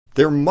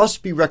There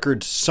must be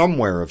records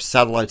somewhere of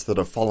satellites that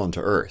have fallen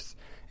to Earth,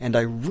 and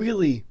I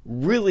really,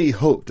 really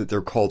hope that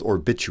they're called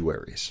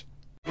obituaries.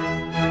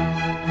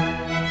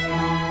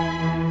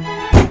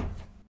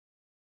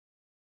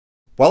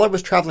 While I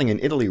was traveling in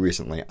Italy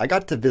recently, I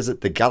got to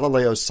visit the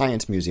Galileo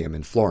Science Museum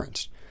in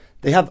Florence.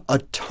 They have a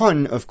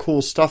ton of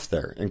cool stuff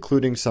there,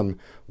 including some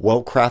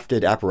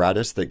well-crafted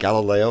apparatus that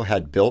Galileo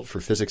had built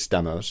for physics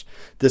demos,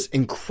 this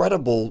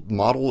incredible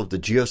model of the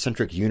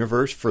geocentric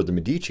universe for the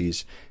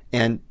Medicis,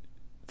 and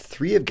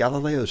 3 of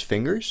Galileo's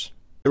fingers?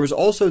 There was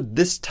also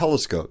this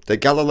telescope that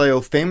Galileo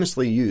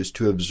famously used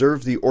to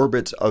observe the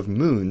orbits of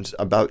moons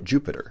about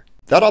Jupiter.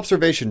 That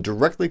observation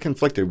directly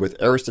conflicted with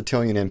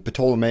Aristotelian and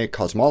Ptolemaic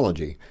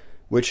cosmology,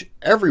 which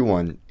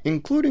everyone,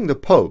 including the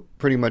Pope,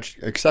 pretty much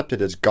accepted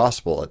as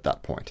gospel at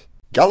that point.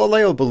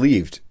 Galileo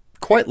believed,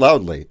 quite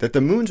loudly, that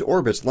the moon's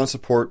orbits lent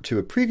support to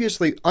a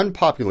previously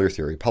unpopular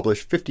theory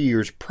published 50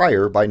 years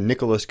prior by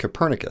Nicholas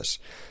Copernicus,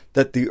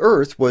 that the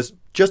Earth was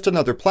just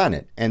another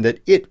planet and that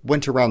it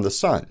went around the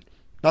sun,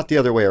 not the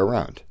other way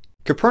around.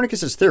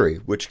 Copernicus's theory,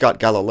 which got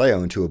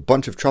Galileo into a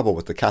bunch of trouble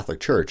with the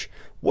Catholic Church,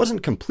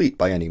 wasn't complete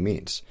by any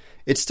means.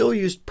 It still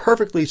used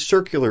perfectly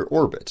circular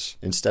orbits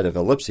instead of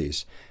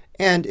ellipses,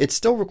 and it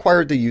still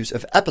required the use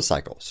of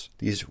epicycles,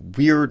 these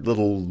weird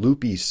little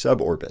loopy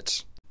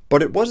suborbits.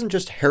 But it wasn't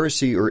just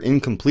heresy or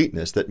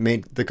incompleteness that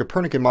made the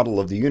Copernican model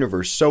of the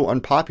universe so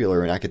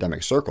unpopular in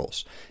academic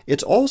circles.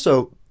 It's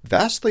also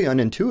vastly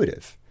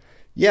unintuitive.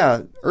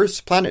 Yeah, Earth's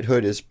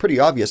planethood is pretty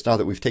obvious now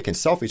that we've taken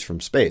selfies from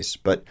space,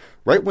 but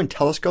right when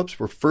telescopes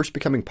were first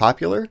becoming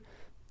popular,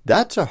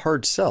 that's a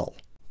hard sell.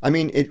 I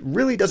mean, it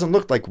really doesn't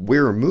look like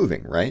we're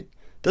moving, right?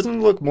 Doesn't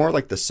it look more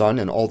like the sun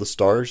and all the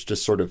stars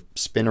just sort of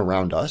spin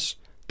around us?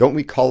 Don't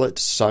we call it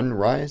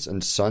sunrise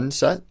and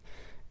sunset?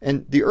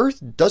 And the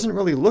Earth doesn't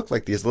really look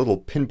like these little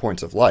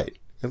pinpoints of light,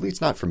 at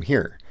least not from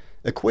here.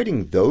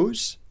 Equating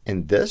those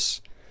and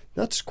this,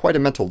 that's quite a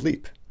mental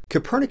leap.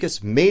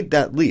 Copernicus made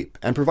that leap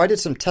and provided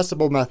some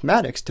testable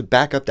mathematics to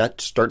back up that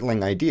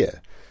startling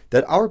idea,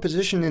 that our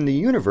position in the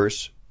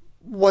universe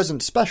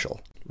wasn't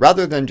special.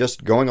 Rather than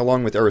just going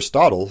along with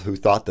Aristotle, who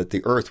thought that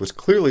the Earth was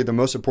clearly the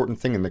most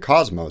important thing in the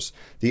cosmos,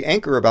 the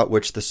anchor about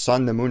which the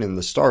sun, the moon, and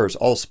the stars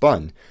all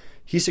spun,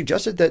 he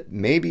suggested that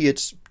maybe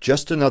it's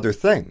just another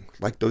thing,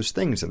 like those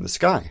things in the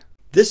sky.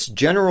 This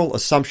general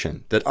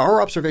assumption that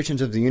our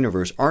observations of the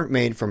universe aren't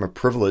made from a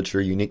privileged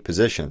or unique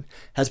position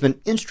has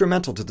been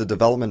instrumental to the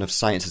development of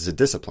science as a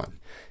discipline.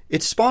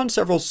 It spawned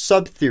several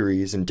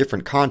sub-theories in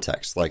different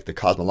contexts, like the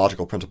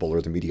cosmological principle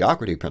or the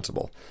mediocrity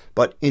principle,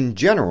 but in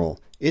general,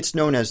 it's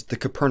known as the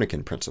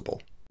Copernican Principle.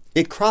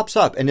 It crops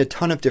up in a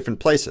ton of different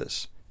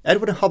places.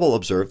 Edwin Hubble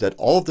observed that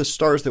all of the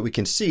stars that we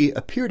can see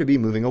appear to be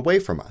moving away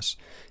from us.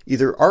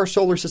 Either our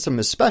solar system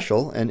is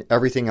special and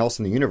everything else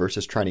in the universe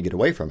is trying to get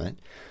away from it,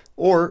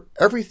 or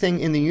everything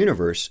in the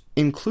universe,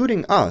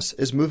 including us,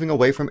 is moving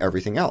away from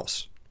everything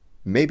else.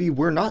 Maybe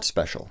we're not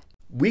special.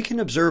 We can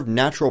observe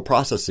natural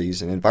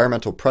processes and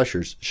environmental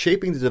pressures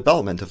shaping the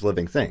development of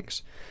living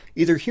things.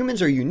 Either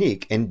humans are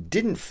unique and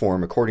didn't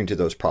form according to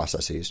those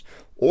processes,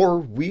 or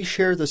we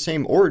share the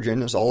same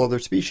origin as all other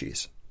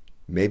species.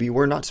 Maybe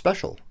we're not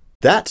special.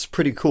 That's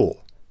pretty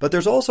cool. But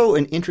there's also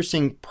an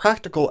interesting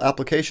practical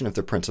application of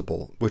the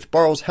principle, which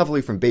borrows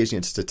heavily from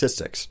Bayesian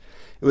statistics.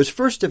 It was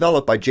first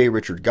developed by J.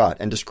 Richard Gott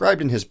and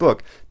described in his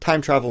book,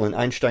 Time Travel in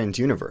Einstein's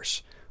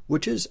Universe,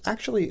 which is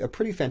actually a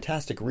pretty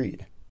fantastic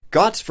read.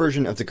 Gott's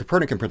version of the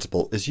Copernican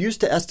Principle is used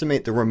to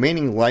estimate the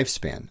remaining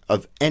lifespan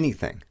of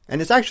anything,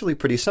 and it's actually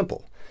pretty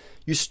simple.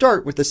 You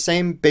start with the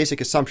same basic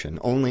assumption,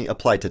 only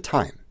applied to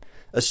time.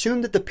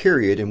 Assume that the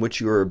period in which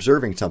you are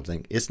observing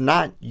something is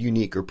not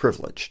unique or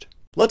privileged.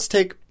 Let's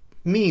take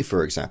me,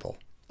 for example.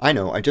 I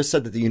know, I just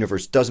said that the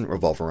universe doesn't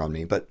revolve around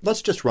me, but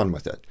let's just run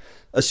with it.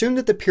 Assume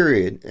that the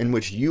period in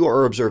which you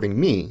are observing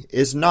me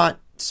is not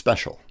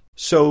special.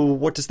 So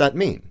what does that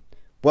mean?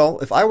 Well,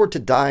 if I were to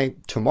die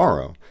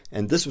tomorrow,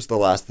 and this was the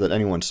last that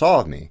anyone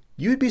saw of me,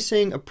 you'd be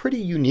seeing a pretty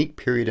unique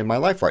period in my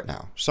life right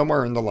now,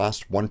 somewhere in the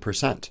last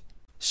 1%.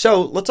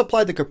 So let's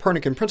apply the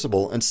Copernican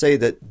Principle and say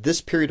that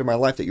this period of my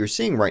life that you're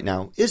seeing right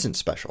now isn't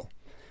special.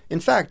 In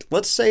fact,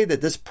 let's say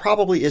that this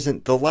probably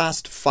isn't the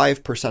last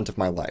 5% of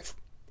my life.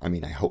 I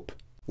mean, I hope.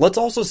 Let's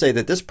also say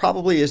that this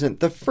probably isn't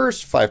the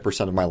first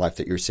 5% of my life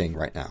that you're seeing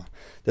right now.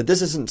 That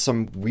this isn't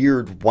some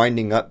weird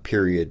winding up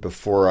period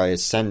before I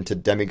ascend to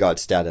demigod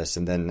status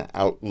and then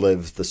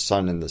outlive the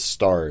sun and the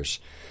stars,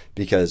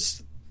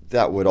 because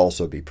that would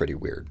also be pretty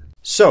weird.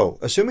 So,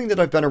 assuming that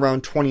I've been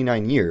around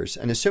 29 years,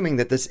 and assuming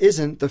that this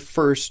isn't the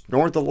first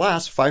nor the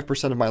last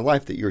 5% of my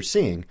life that you're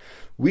seeing,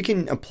 we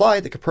can apply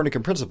the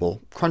Copernican Principle,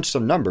 crunch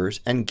some numbers,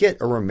 and get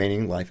a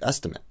remaining life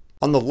estimate.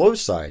 On the low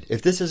side,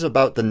 if this is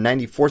about the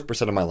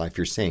 94th% of my life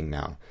you're seeing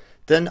now,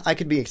 then I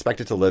could be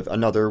expected to live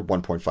another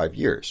 1.5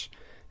 years.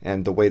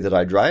 And the way that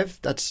I drive,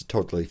 that's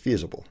totally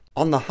feasible.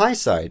 On the high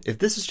side, if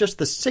this is just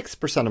the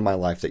 6% of my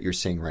life that you're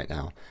seeing right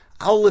now,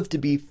 I'll live to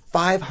be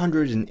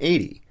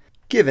 580.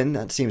 Given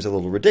that seems a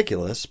little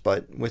ridiculous,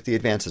 but with the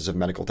advances of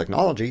medical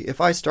technology,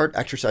 if I start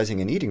exercising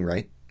and eating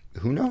right,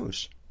 who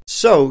knows?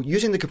 So,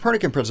 using the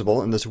Copernican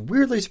Principle in this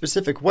weirdly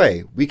specific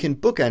way, we can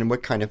bookend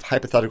what kind of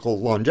hypothetical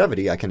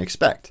longevity I can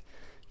expect.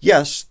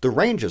 Yes, the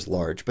range is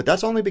large, but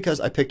that's only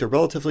because I picked a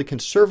relatively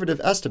conservative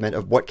estimate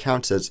of what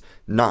counts as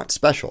not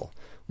special,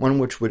 one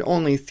which would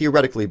only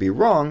theoretically be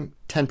wrong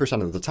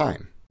 10% of the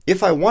time.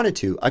 If I wanted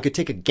to, I could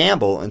take a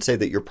gamble and say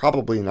that you're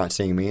probably not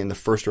seeing me in the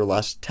first or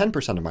last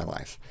 10% of my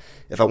life.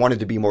 If I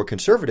wanted to be more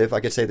conservative, I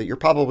could say that you're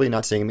probably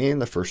not seeing me in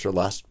the first or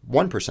last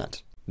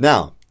 1%.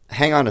 Now,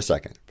 hang on a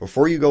second.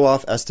 Before you go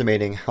off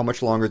estimating how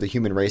much longer the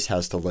human race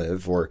has to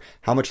live or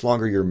how much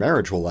longer your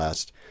marriage will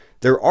last,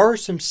 there are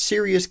some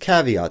serious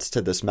caveats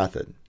to this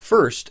method.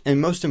 First, and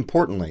most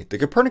importantly, the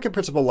Copernican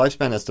Principle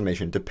lifespan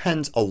estimation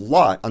depends a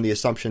lot on the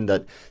assumption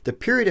that the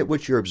period at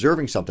which you're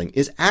observing something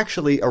is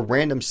actually a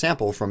random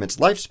sample from its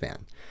lifespan,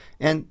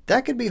 and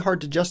that could be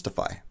hard to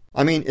justify.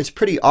 I mean, it's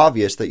pretty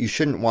obvious that you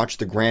shouldn't watch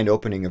the grand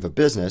opening of a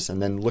business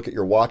and then look at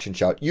your watch and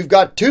shout, "You've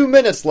got 2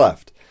 minutes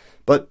left!"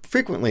 But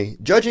frequently,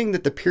 judging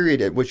that the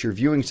period at which you're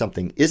viewing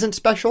something isn't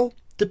special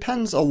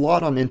depends a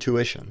lot on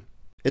intuition.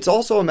 It's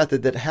also a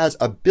method that has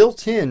a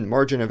built-in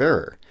margin of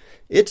error.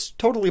 It's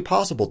totally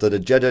possible that a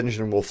jet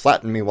engine will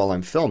flatten me while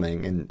I'm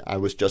filming, and I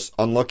was just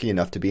unlucky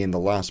enough to be in the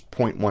last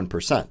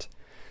 0.1%.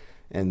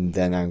 And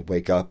then I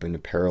wake up in a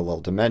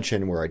parallel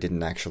dimension where I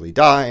didn't actually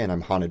die, and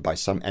I'm haunted by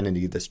some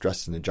entity that's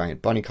dressed in a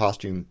giant bunny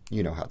costume.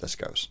 You know how this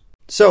goes.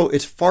 So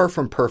it's far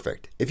from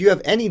perfect. If you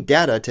have any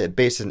data to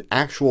base an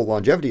actual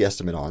longevity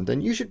estimate on, then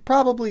you should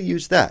probably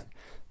use that.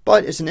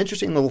 But it's an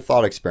interesting little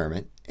thought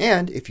experiment,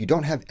 and if you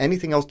don't have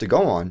anything else to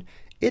go on,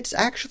 it's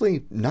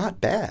actually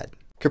not bad.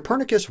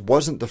 Copernicus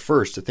wasn't the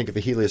first to think of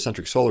a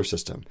heliocentric solar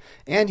system,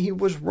 and he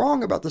was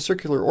wrong about the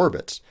circular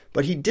orbits,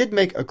 but he did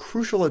make a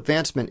crucial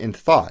advancement in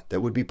thought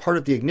that would be part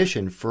of the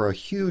ignition for a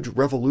huge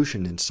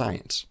revolution in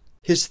science.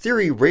 His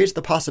theory raised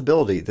the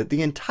possibility that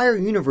the entire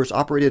universe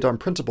operated on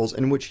principles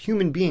in which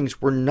human beings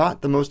were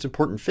not the most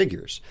important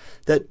figures,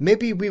 that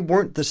maybe we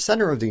weren't the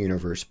center of the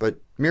universe,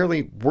 but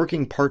merely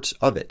working parts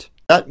of it.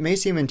 That may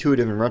seem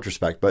intuitive in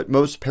retrospect, but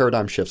most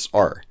paradigm shifts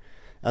are.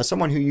 As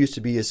someone who used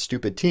to be a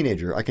stupid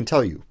teenager, I can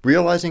tell you,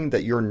 realizing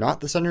that you're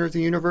not the center of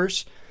the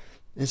universe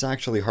is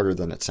actually harder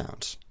than it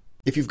sounds.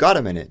 If you've got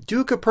a minute,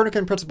 do a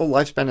Copernican Principle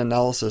lifespan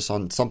analysis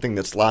on something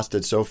that's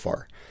lasted so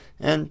far,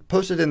 and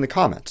post it in the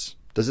comments.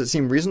 Does it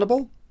seem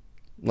reasonable?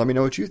 Let me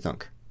know what you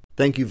think.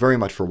 Thank you very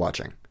much for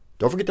watching.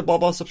 Don't forget to blah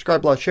blah,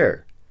 subscribe, blah,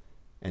 share,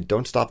 and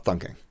don't stop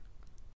thunking.